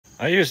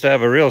I used to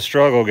have a real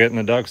struggle getting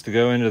the ducks to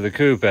go into the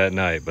coop at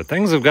night, but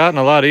things have gotten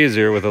a lot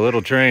easier with a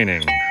little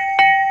training.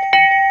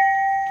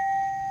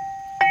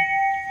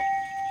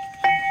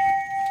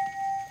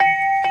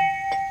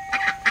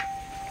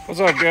 What's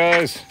up,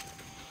 guys?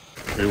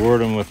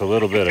 Reward them with a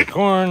little bit of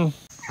corn,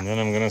 and then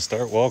I'm gonna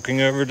start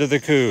walking over to the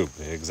coop.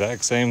 The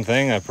exact same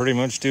thing I pretty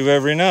much do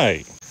every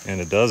night.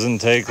 And it doesn't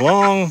take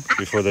long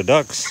before the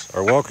ducks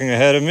are walking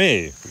ahead of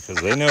me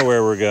because they know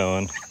where we're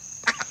going.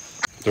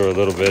 Throw a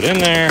little bit in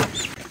there.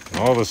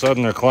 All of a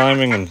sudden they're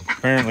climbing and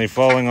apparently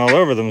falling all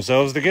over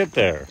themselves to get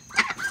there.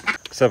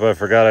 Except I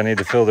forgot I need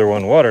to fill their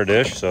one water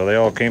dish, so they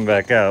all came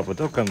back out, but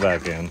they'll come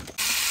back in.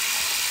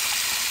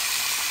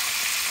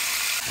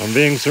 I'm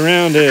being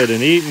surrounded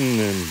and eaten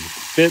and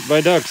bit by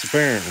ducks,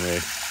 apparently.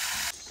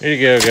 Here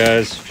you go,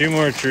 guys. A few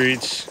more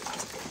treats.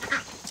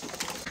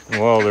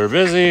 And while they're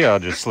busy, I'll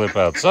just slip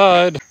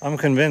outside. I'm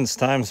convinced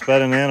time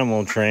spent in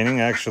animal training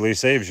actually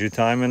saves you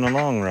time in the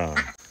long run.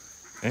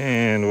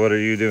 And what are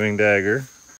you doing, Dagger?